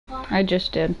I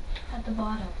just did. At the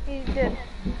bottom. He did.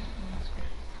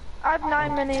 I have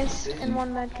 9 minis and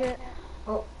 1 med kit.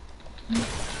 Oh.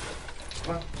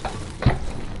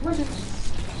 What is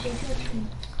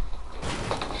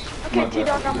Okay,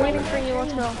 T-Dog, I'm waiting for you.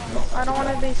 Let's go. I don't want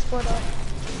to be split up.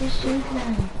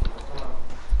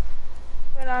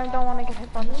 But I don't want to get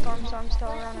hit by the storm, so I'm still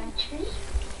running.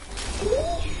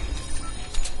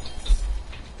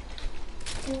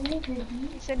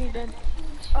 He said he did.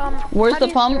 Where's the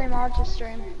pump? Stream? I'll just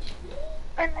stream.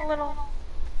 In a little.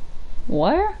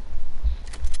 Where?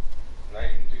 I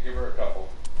need to give her a couple.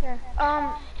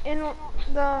 Yeah. In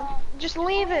the. Just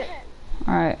leave it.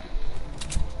 Alright.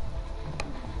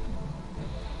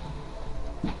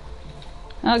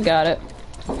 I got it.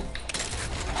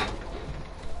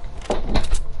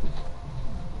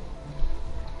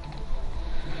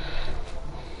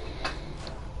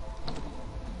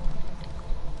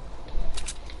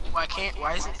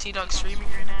 Why isn't T-Dog streaming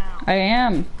right now? I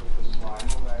am.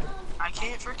 I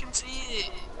can't freaking see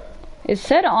it. It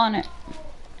said on it.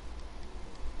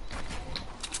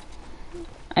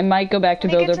 I might go back to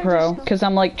Builder Pro, because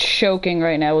I'm like choking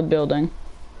right now with building.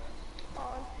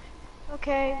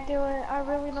 Okay, do it. I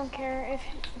really don't care if...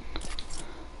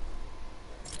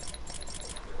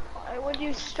 Would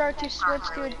you start to switch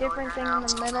to a different thing in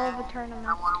the middle of a tournament?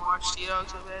 I want to watch T-Dog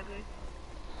so badly.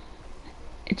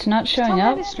 It's not showing Tell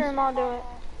up. me to stream, I'll do it.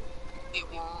 It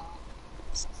won't.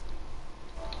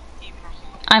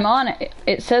 I'm on it.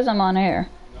 It says I'm on air.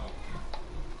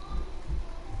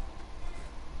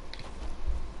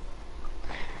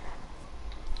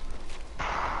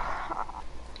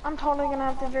 I'm totally gonna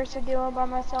have to verse a duo by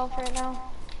myself right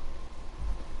now.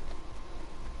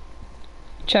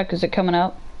 Check, is it coming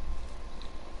up?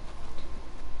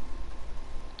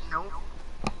 Nope.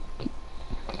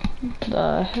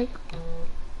 The heck?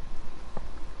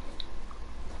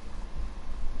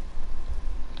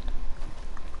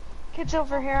 Kids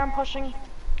over here, I'm pushing.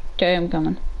 Okay, I'm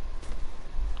coming.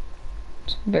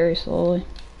 It's very slowly.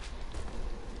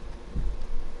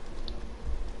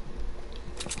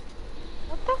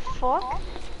 What the fuck?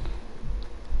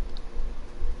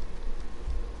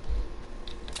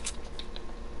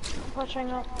 I'm pushing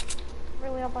up.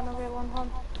 Really up on a real one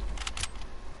pump.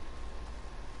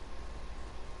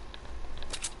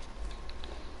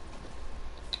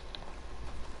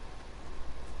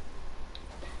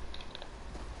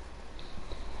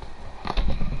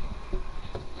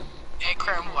 Hey,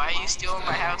 Crumb, why are you still in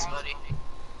my house, buddy?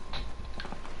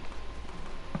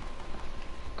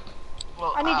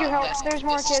 Well, I need your help. let's- There's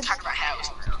more let's just kids. talk about house,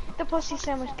 bro. The pussy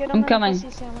sandwich. Get I'm him coming. the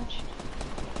pussy sandwich.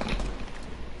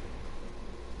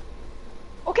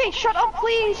 Okay, shut up,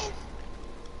 please.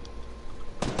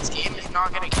 This game is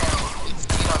not gonna count if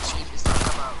T-Dog stream does not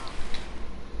come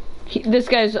out. This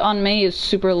guy's on me is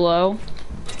super low.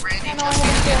 Randy, I know, just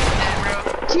I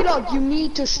dead, bro. T-Dog, you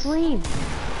need to stream.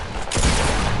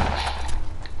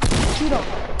 T-Dog.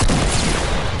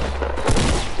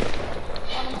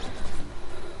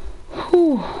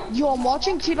 Whew. Yo, I'm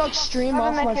watching T-Dog stream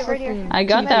I have off a my medkit right here. freaking I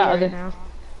got TV that right other. now.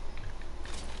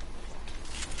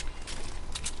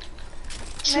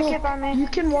 Medkit by me. You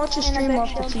can watch a And a stream big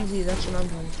off the shield. TV, that's what I'm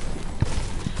doing.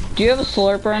 Do you have a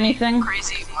slurp or anything?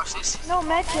 Crazy, watch this. No,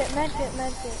 medkit, medkit,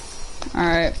 medkit.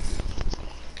 Alright.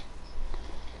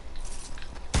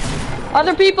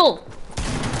 Other people!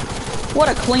 What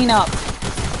a cleanup.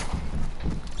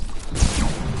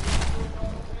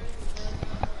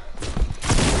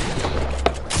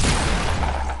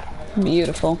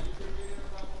 Beautiful.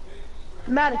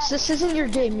 Maddox, this isn't your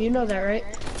game, you know that, right?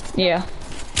 Yeah.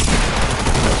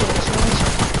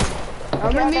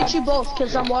 I'm gonna meet you both,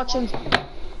 because I'm watching.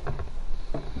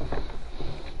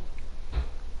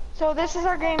 So this is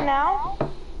our game now?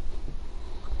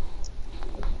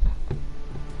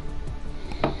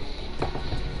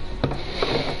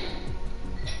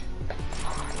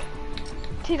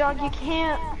 T-Dog, you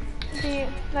can't be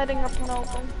netting up and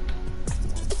open.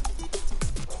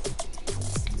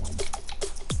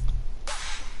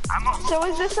 I'm on. So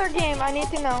is this our game? I need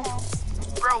to know.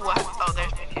 Bro, what? Oh,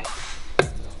 there's the deal.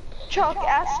 Chuck,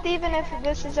 ask Steven if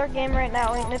this is our game right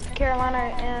now, and if Carolina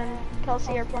and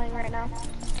Kelci are playing right now.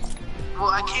 Well,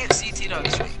 I can't see T-Dog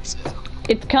stream, so.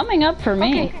 It's coming up for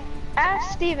me. Okay,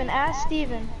 ask Steven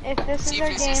if this See is if our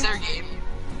this is their game, game.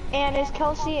 and is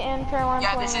Kelci and Caroline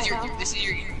Yeah, playing this is right your, now? this is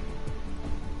your game.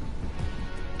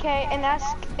 Okay, and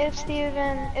ask if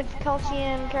Kelci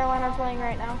and Caroline are playing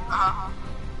right now. Uh-huh.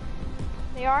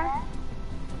 They are?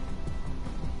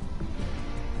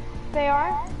 They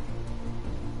are?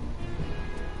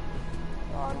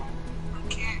 God. I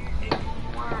can't, it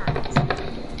won't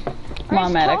work. Come on,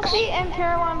 Is Maddox. Kelci and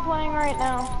Caroline playing right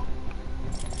now?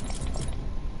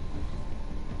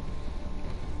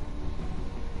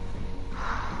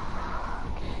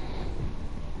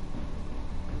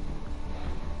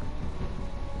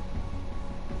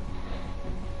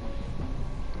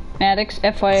 Maddox,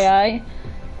 FYI,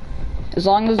 as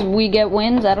long as we get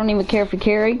wins, I don't even care if we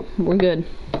carry, we're good.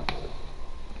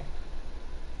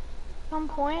 Some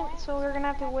point, so we're gonna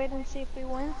have to wait and see if we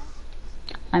win.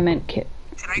 I meant Can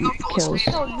I go full kills.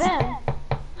 screen? So then,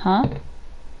 Huh?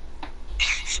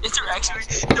 Interaction?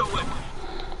 No way.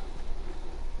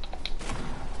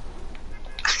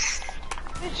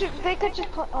 they could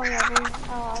just put. Oh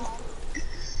yeah,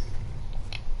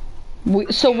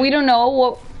 So we don't know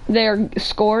what their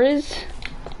score is?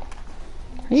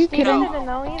 Are you I kidding? didn't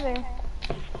know either.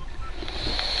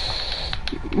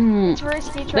 Mm. It's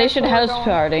risky. They should house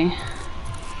party.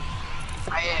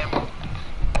 I am.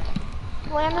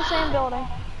 We're in the same building.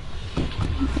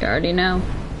 You already know.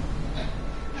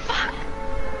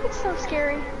 It's so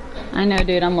scary. I know,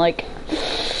 dude. I'm like,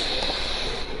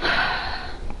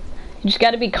 you just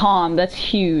gotta be calm. That's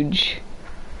huge.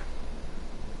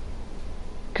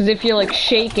 Cause if you're like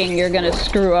shaking, you're gonna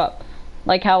screw up.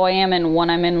 Like how I am when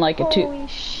I'm in like a Holy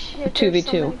shit, 2v2.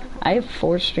 so I have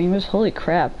 4 streamers. Holy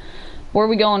crap. Where are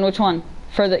we going? Which one?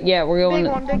 For the we're going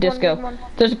to disco. Big one.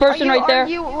 There's a person right there. Are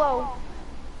you low?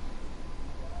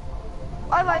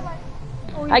 I lied.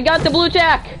 Oh, I got the blue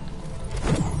tack.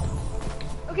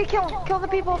 Okay, kill the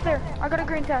people up there. I got a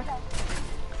green tack.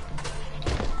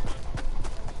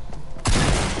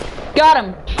 Got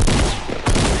him.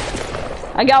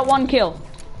 I got 1 kill.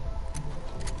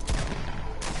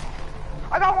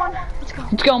 I got 1. Let's go.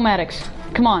 Let's go, Maddox.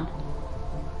 Come on.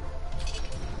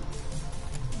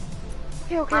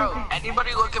 Okay. Bro,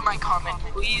 anybody look at my comment?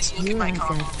 Please look at my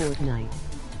comment. Fortnite.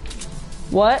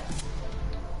 What?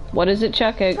 What is it,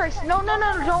 Chuck? Trace, no,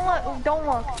 don't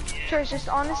look. Trace, just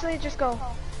honestly, just go.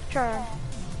 Try hard.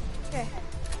 Okay.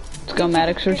 Let's go,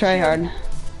 Maddox, or try hard.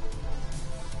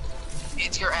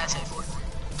 It's your ass at Fortnite.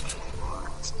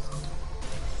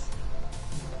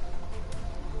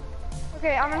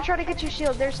 Okay, I'm gonna try to get your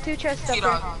shield. There's 2 chests up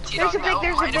there. There's a big up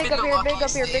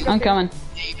here, big I'm up coming.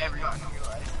 Save everyone in your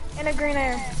life. here. And a green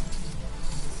AR.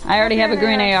 I already have a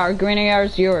green Green AR. Green AR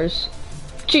is yours.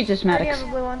 Jesus, I already Maddox. have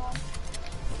a blue one.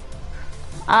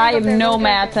 I have there, no look up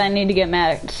mats. there. I need to get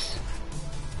Maddox.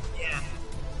 Yeah.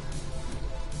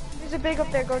 There's a big up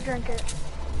there, go drink it.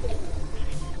 Yes,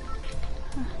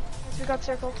 we got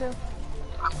circle too.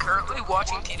 I'm currently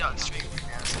watching T-Dog stream right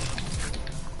now.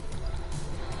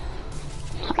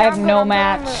 Okay, I have I'm good, no I'm good on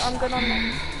mats. the- I'm good on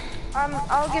the.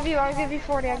 I'll give you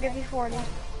 40, I'll give you 40.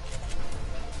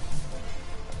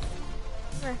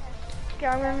 Here. Okay,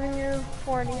 I'm giving you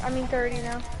 30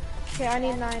 now. Okay, I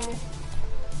need 90.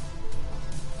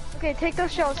 Okay, take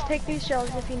those shells, take these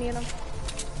shells if you need them.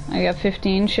 I got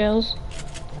 15 shells.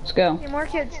 Let's go. Okay, more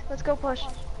kids, let's go push.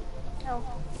 No.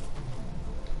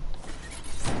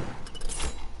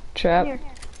 Trap. Here.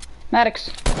 Maddox.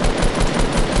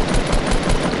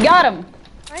 Got him.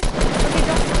 Right? Okay,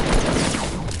 go.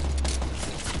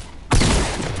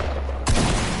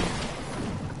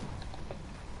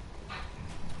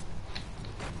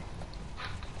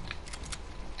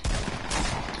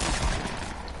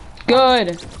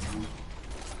 Good.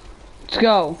 Let's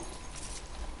go.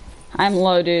 I'm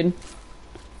low, dude.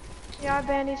 Yeah, I have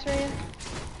bandies for you.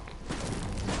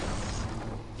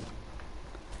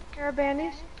 Here are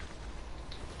bandies.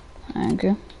 Thank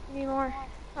you. Need more.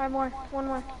 I have more. One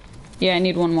more. Yeah, I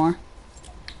need 1 more.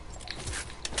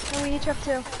 And we each have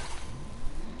 2.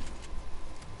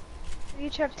 We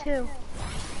each have 2.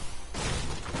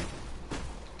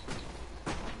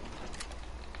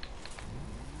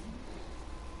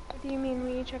 What do you mean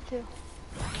we each have 2?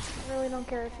 I really don't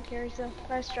care if he carries though.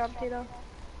 Nice job, Tito.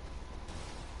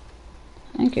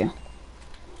 Thank you.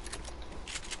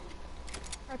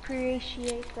 I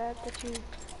appreciate that you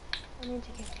I need to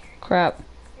get here. Crap.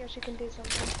 Yes, you can do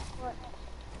something. What?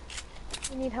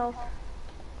 You need health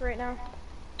right now.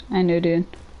 I know, dude.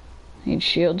 Need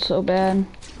shield so bad.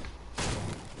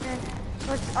 Okay.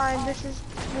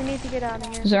 We need to get out of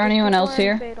here. Is there Just anyone before else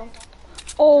here? fatal.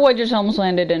 Oh, I just almost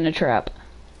landed in a trap.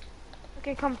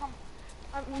 Okay, come.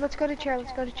 Let's go to chair. I'm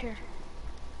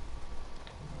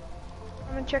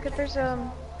gonna check if there's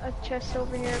a chest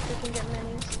over here if we can get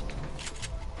minis.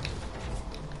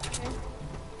 Okay.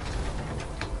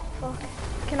 Fuck.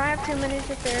 Can I have 2 minis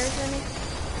if there is any?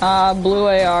 Blue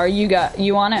AR.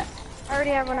 You want it? I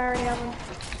already have one.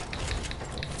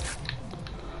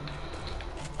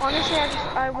 Honestly,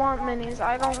 I want minis.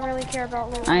 I don't really care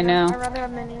about loot. I know. I'd rather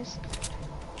have minis.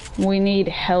 We need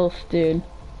health, dude.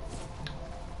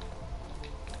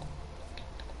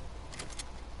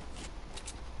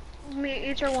 Me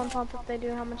each are 1 pump if they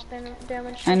do how much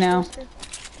damage. I know. they're supposed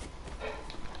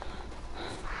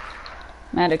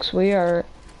Maddox, we have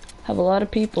a lot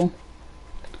of people.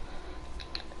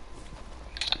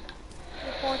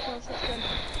 to. 4 kills.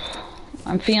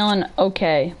 I'm feeling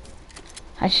okay.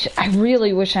 I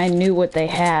really wish I knew what they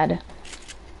had.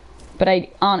 But I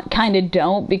kind of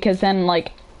don't, because then,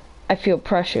 like, I feel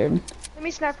pressured. Let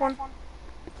me snap one.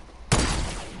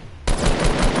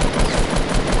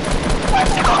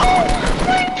 Let's go!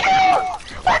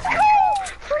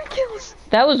 3 kills!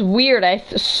 That was weird. I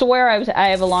swear I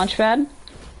have a launch pad.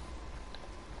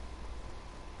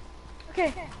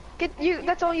 Okay, get you.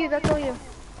 That's all you. That's all you.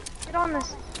 Get on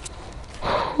this.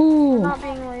 Ooh. I'm not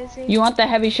being lazy. You want the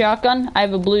heavy shotgun? I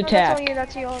have a blue No, tack.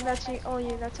 that's all you. That's you. That's you. All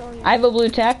you. That's all you. I have a blue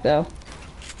tack though.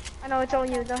 I know it's all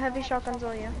you. The heavy shotgun's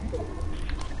all you.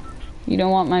 You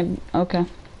don't want my... Okay.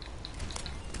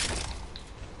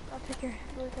 I'll take your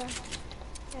blue tag.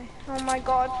 Okay. Oh my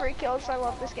god, 3 kills. I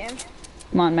love this game.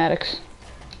 Come on, Maddox.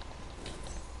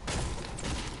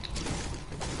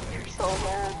 You're so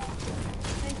bad.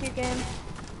 Thank you, game.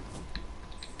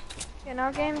 Okay,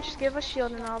 now game, just give us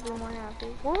shield and I'll be more happy.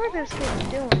 What were those kids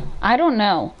doing? I don't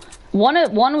know. One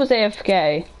was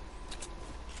AFK.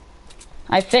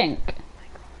 I think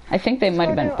they might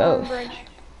have been both.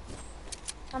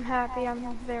 I'm happy.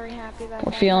 I'm very happy that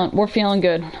We're feeling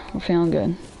good. We're feeling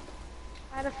good.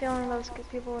 I had a feeling those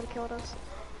people would have killed us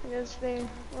because they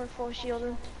were full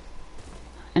shielded.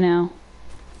 I know.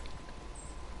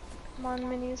 Come on,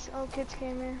 minis. Oh, kids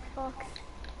came here. Fuck.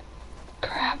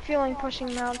 Crap. I'm feeling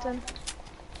pushing mountain.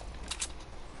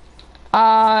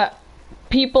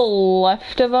 People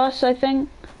left of us, I think.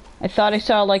 I thought I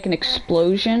saw like an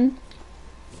explosion.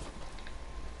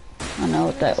 I don't know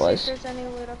what that was. If there's any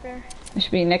loot up here. It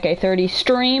should be Nick A30.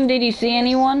 Stream, did you see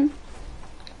anyone?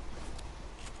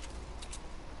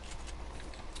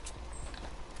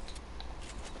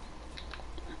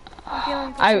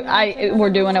 We're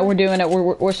doing it.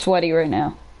 We're sweaty right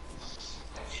now.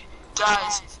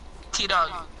 Guys, T-Dog,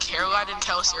 Caroline and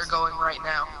Kelci are going right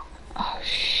now. Oh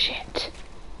shit.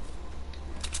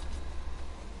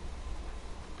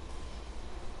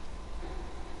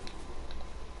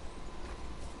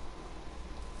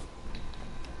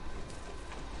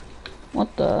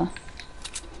 What the?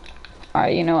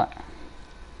 Alright, you know what?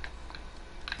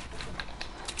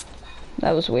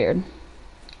 That was weird.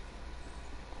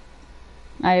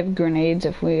 I have grenades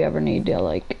if we ever need to,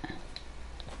 like...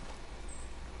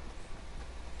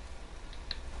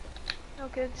 No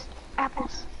goods.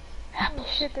 Apples. Apples.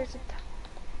 Oh shit, there's a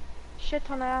shit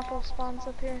ton of apple spawns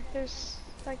up here. There's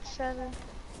like 7.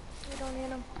 We don't need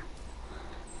them.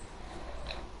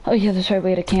 Oh yeah, that's right,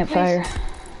 we had a campfire.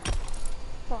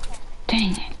 Fuck.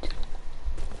 Dang it.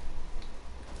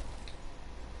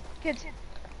 Kids,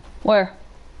 Where?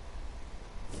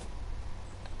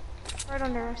 right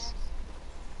under us.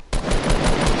 That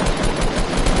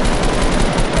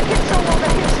kid's so low,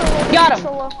 that kid's so low. That Got kid's him.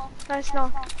 So low. Nice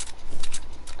knock.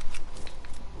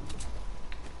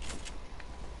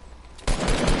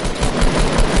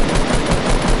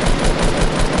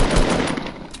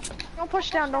 Don't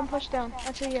push down, don't push down.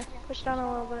 I see you. Push down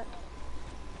a little bit.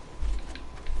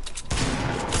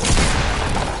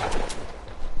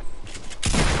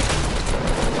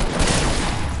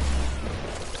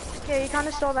 Okay, you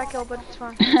kinda stole that kill, but it's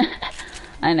fine.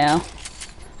 I know.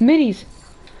 Minis.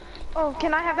 Oh,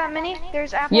 can I have that mini?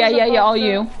 There's apples. Yeah, above all the-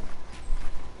 you.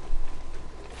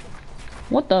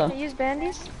 What the? Can I use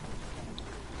bandies?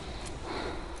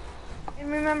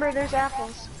 And remember, there's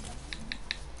apples.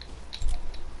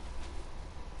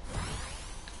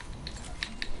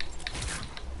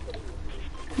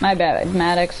 My bad,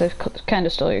 Maddox. I kind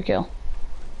of stole your kill.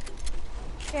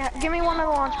 Yeah, give me one of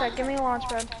the launch pad. Give me a launch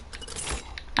pad.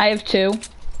 I have 2.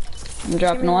 I'm Give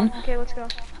dropping me one. Okay, let's go.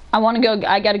 I want to go.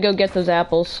 I gotta go get those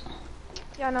apples.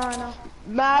 Yeah, I know.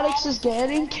 Maddox is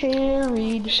getting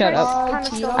carried. Shut up.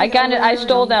 Kinda I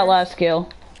stole that last kill.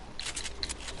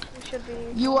 We should be.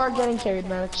 You are getting carried,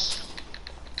 Maddox.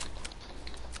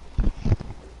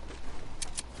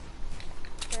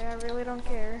 Okay, I really don't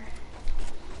care.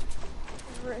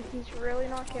 He's really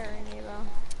not carrying me though.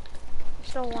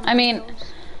 Still one. I mean,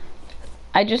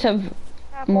 I just have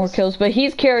more kills, but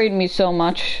he's carried me so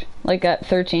much. Like at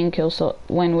 13 kills so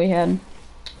when we had.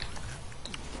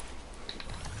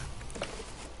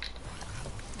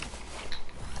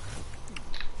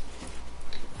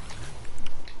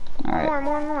 All right. One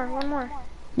more.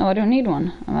 No, I don't need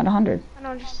one. I'm at 100. I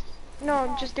know,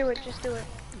 just do it.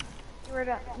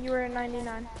 You were at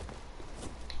 99.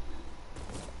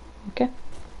 Okay.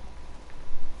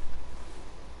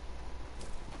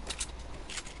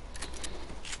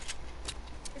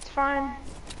 It's fine.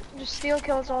 Just steal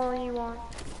kills all you want.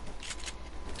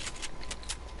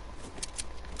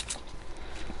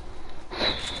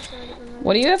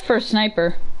 What do you have for a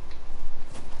sniper?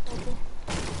 Okay.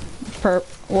 Per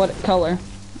what color?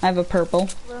 I have a purple.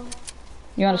 Blue.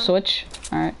 You want to switch?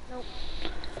 Alright. Nope.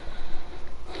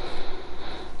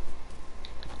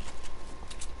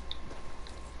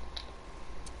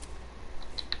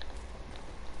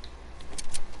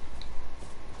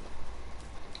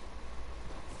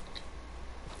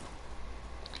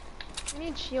 I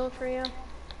need shield for you.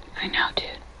 I know, dude.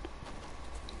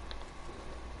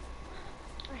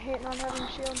 I hate not having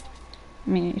shield.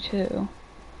 Me too.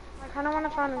 I kind of want to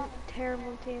find a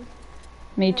terrible team.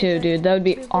 Me too, dude. That would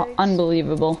be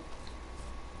unbelievable.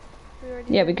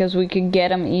 Yeah, because we could get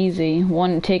them easy.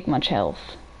 Wouldn't take much health.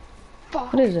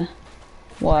 Fuck. What is it?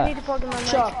 I What? need to plug in my mic.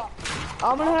 Chuck,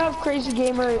 I'm gonna have Crazy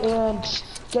Gamer and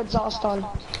Get Zost on.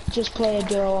 Just play a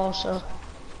duo also.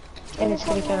 And it's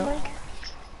gonna count.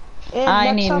 And I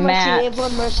next need time I see mats. Ava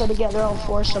and Marissa together, I'll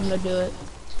force them to do it.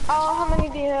 Oh, how many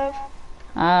do you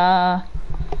have?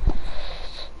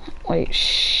 Wait,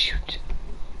 shoot.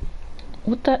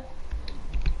 What the?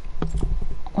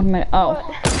 What am I?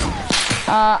 Oh.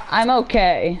 I'm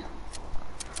okay.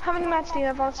 How many mats do you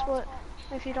have? I'll split.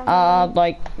 If you don't have any.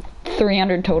 Like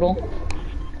 300 total.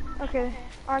 Okay,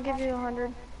 I'll give you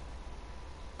 100.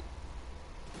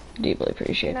 Deeply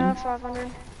appreciated. Now 500.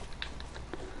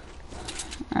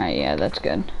 Alright, yeah, that's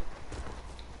good.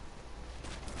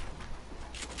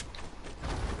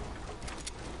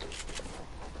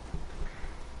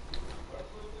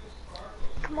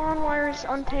 Come on, wires,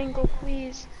 untangle,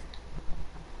 please.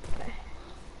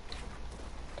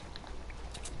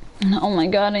 Oh my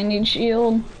god, I need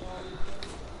shield.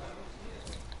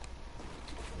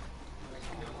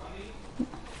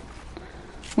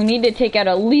 We need to take out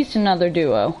at least another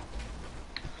duo.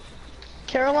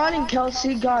 Caroline and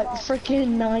Kelci got freaking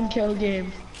 9 kill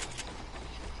game.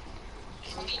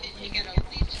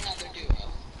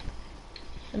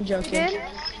 I'm joking. Did?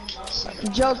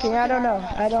 I'm joking. I don't know.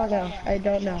 I don't know. I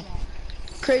don't know.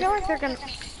 I Crazy. feel like they're gonna.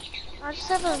 I just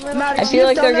have a little. Matt, I feel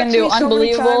like they're gonna do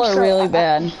unbelievable or really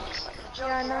bad. Yeah,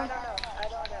 I know.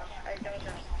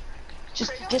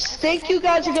 Just think you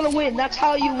guys are gonna win. That's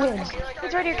how you win.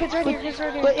 Kids right here, kids right here, kids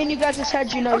right here. But in you guys'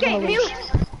 heads, you know Okay, you're gonna mute.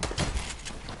 lose.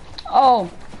 Oh.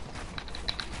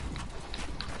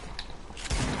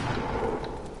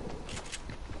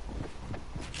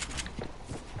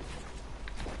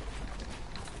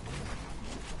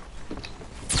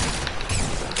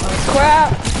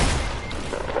 Crap.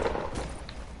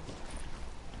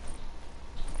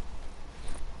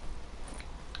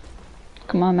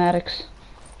 Come on, Maddox.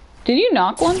 Did you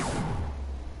knock one?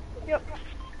 Yep.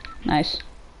 Nice.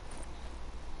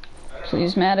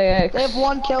 Please, Maddox. They have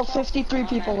 1 kill, 53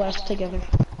 people left together.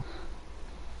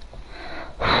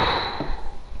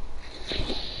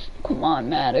 Come on,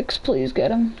 Maddox. Please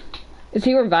get him. Is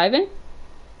he reviving?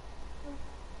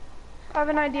 I have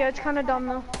an idea. It's kind of dumb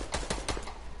though.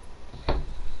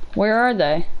 Where are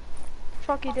they?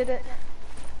 Fuck, he did it.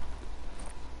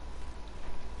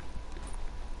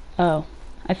 Oh.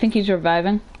 I think he's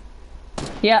reviving.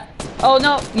 Yeah. Oh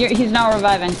no, he's not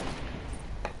reviving.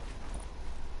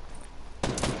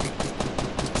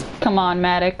 Come on,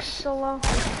 Maddox. So low.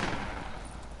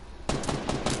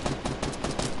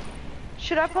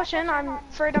 Should I push in? I'm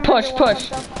afraid I'm Push, gonna get one push.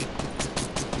 pumped up.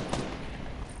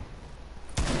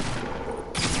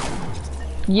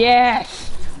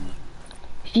 Yes.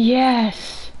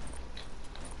 Yes.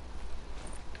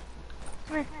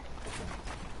 Come here.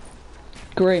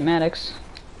 Great, Maddox.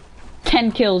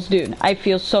 10 kills, dude. I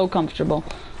feel so comfortable.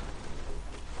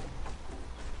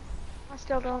 I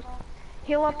still don't.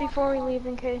 Heal up before we leave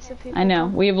in case if people I know.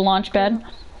 come. We have a launch pad?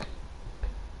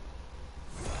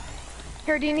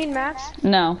 Here, do you need mats?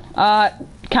 No.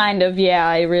 Kind of. Yeah,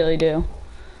 I really do.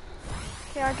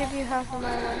 Okay, I'll give you half of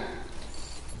my one.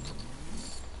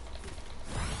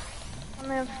 I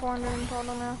only have 400 in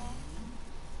total now.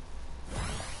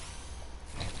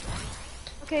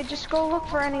 Okay, just go look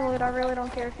for any loot. I really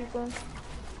don't care if you bloom.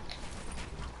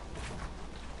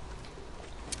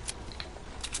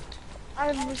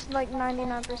 I was like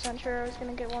 99% sure I was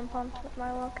gonna get one pumped with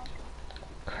my luck.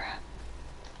 Crap.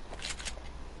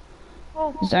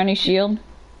 Oh, Is there any shield?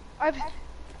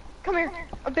 come here.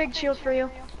 A big shield for you.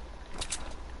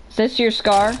 Is this your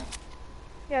scar?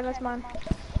 Yeah, that's mine.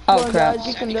 Oh, Come on, crap. guys,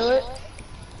 you can do it.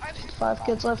 5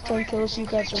 kids left, 10 kills. You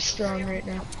guys are strong right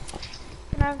now.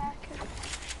 Can I have...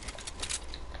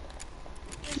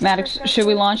 Maddox, should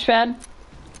we launch pad?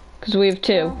 Because we have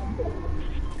 2. No.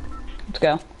 Let's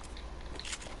go.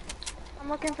 I'm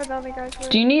looking for the other guys.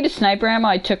 Do you need a sniper ammo?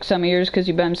 I took some of yours because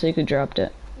you basically dropped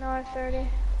it. No, I have 30.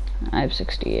 I have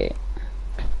 68.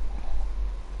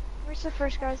 Where's the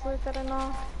first guy's loot that I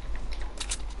know?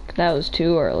 That was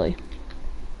too early.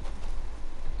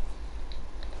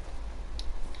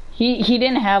 He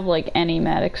didn't have like any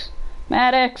medics.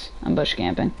 Medics! I'm bush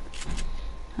camping.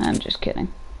 I'm just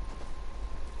kidding.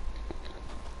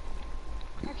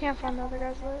 I can't find the other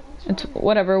guy's loot. It's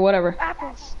whatever.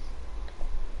 Apples.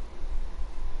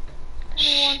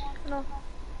 Only one. No.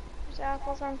 There's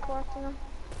apples. I'm collecting them.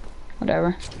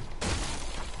 Whatever.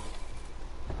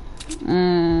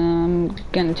 I'm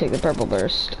gonna take the purple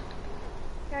burst.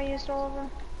 Yeah, I used all of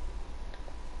them.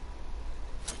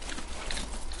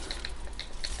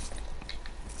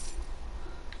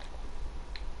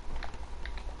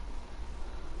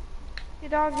 You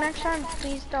dog, next time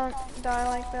please don't die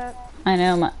like that. I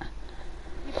know,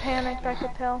 You panicked, I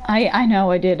could tell. I know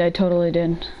I did, I totally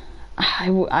did.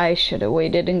 I should have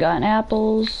waited and gotten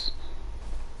apples.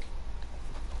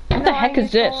 What the heck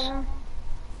is this?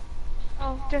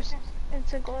 Oh, just,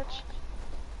 it's a glitch.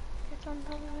 It's on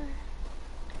top of there.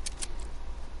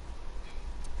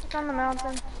 It's on the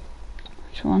mountain.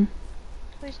 Which one?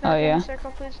 Please not be in yeah. the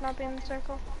circle, please not be in the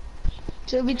circle.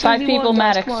 So we 5 people,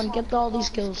 medics. Come on, get all these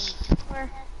kills. Where?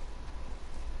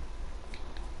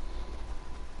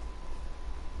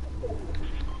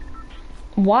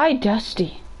 Why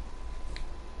Dusty?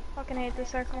 Fucking hate the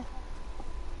circle.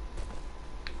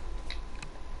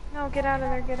 No, get out of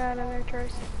there,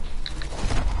 Trace.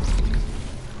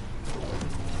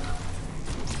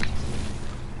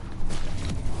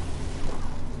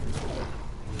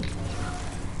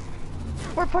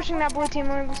 We're pushing that blue team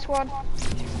in the squad.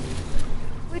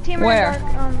 Blue team Where?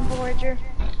 Voyager.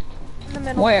 In the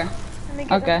middle. Where? Let me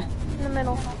get Okay. them. In the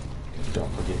middle. Don't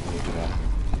forget to do that.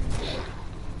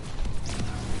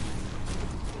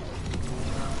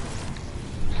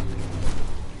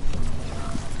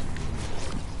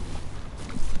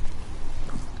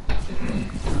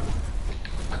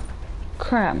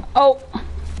 Crap. Oh!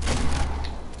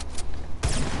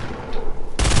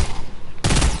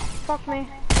 Fuck me.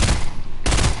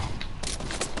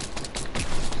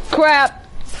 Crap!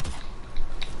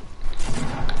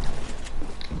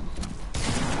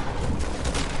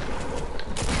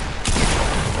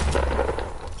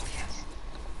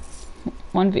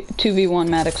 One 2v1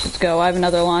 medics, let's go. I have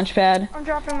another launch pad. I'm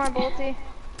dropping my bolty.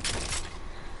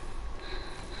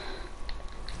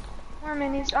 More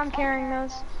minis. I'm carrying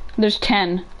those. There's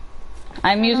 10.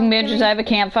 I'm using bandages. I have a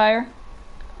campfire.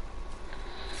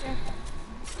 Yeah.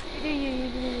 You do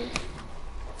you.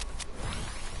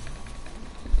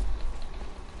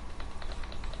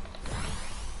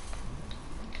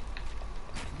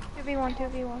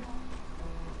 2v1.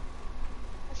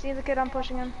 I see the kid, I'm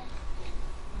pushing him.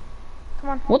 Come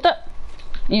on. What the?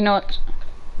 You know what?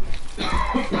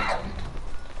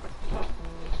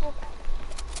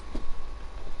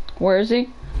 Where is he?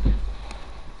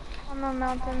 On the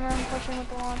mountain, I'm pushing with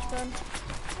the launch pad.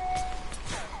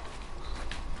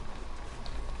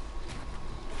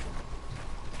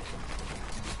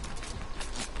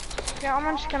 Yeah,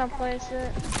 I'm just gonna place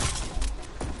it.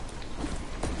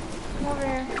 Come over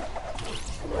here.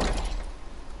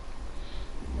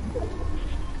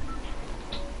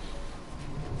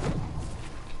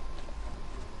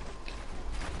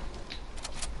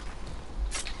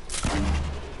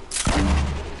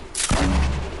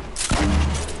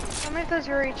 I'll make those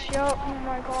reach. Yup. Oh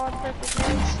my god, perfect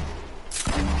hits.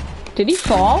 Did he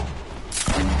fall?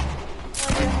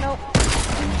 Oh, yeah, nope.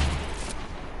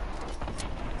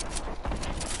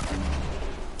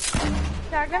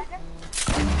 Tagged him.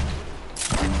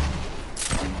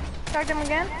 Tagged him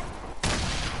again.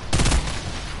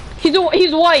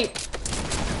 He's white.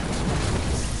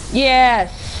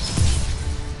 Yes.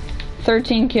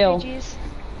 13 kill. GG's.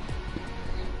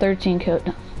 13 kill.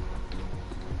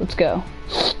 Let's go.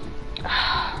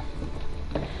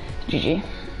 GG.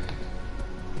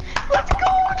 Let's go,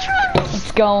 Travis!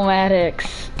 Let's go,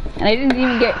 Maddox. And I didn't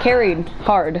even get carried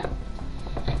hard.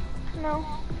 No.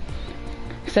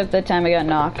 Except that time I got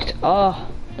knocked. Oh,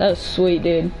 that was sweet,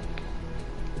 dude.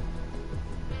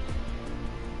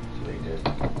 They did.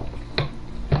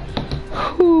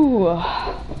 Whew.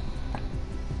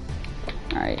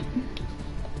 Alright.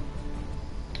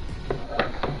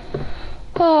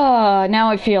 Oh, now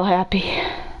I feel happy.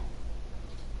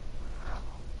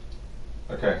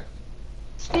 Okay.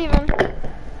 Steven,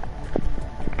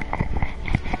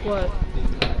 What?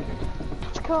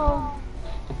 let's go.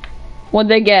 What'd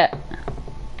they get?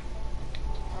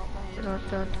 They're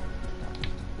not done.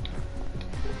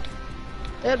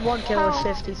 They had 1 kill with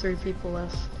 53 people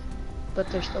left, but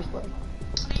they're still playing.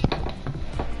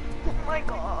 Oh my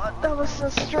god, that was the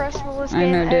stressfulest I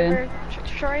game know, dude. ever.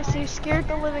 Tracy scared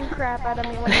the living crap out of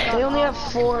me when he got They only have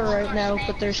off. 4 right now,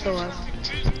 but they're still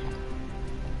left.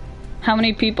 How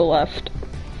many people left?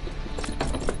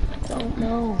 Don't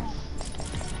know.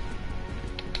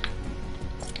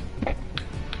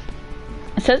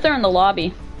 It says they're in the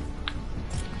lobby.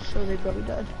 So they probably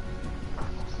died.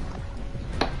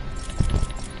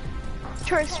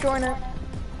 Troy's storing it.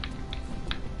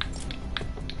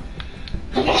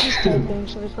 She's typing,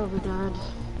 so they probably died.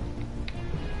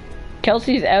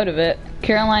 Kelsey's out of it.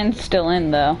 Caroline's still in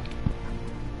though.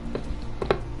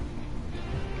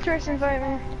 Troy's invite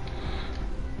me.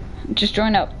 Just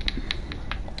join up.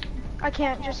 I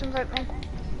can't, just invite me.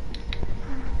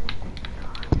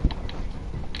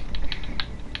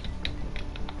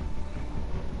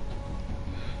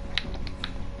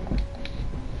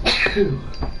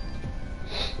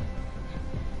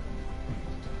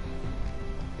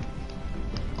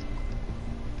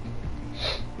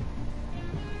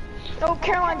 Oh,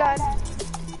 Caroline died.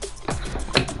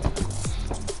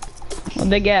 What'd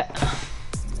they get?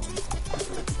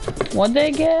 What'd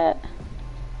they get?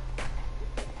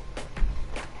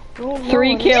 Oh, no,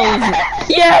 3 kills.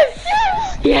 Yes!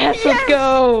 Yes, let's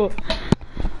go!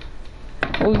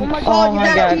 Oh my god, you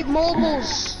guys beat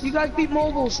mobiles! You guys beat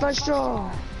mobiles, nice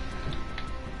job!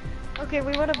 Okay,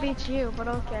 we would have beat you, but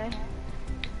okay.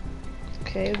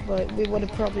 Okay, but we would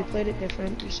have probably played it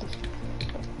different.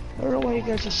 I don't know why you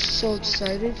guys are so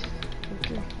excited.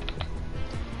 Okay.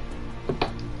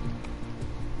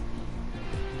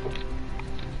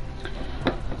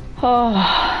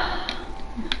 Oh.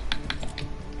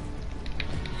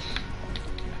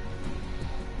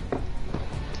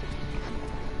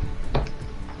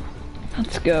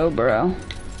 Let's go, bro.